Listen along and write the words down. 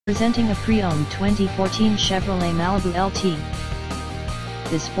Presenting a pre-owned 2014 Chevrolet Malibu LT.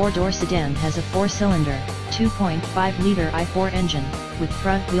 This four-door sedan has a four-cylinder, 2.5-liter i4 engine, with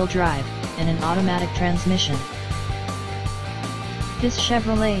front-wheel drive, and an automatic transmission. This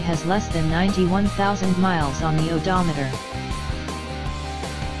Chevrolet has less than 91,000 miles on the odometer.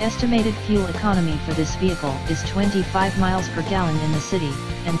 Estimated fuel economy for this vehicle is 25 miles per gallon in the city,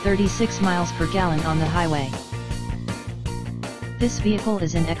 and 36 miles per gallon on the highway. This vehicle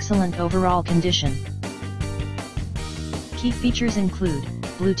is in excellent overall condition. Key features include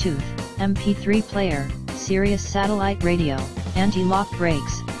Bluetooth, MP3 player, Sirius satellite radio, anti-lock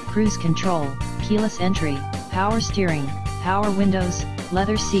brakes, cruise control, keyless entry, power steering, power windows,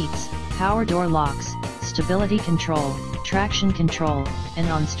 leather seats, power door locks, stability control, traction control, and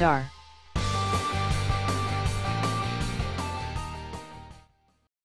OnStar.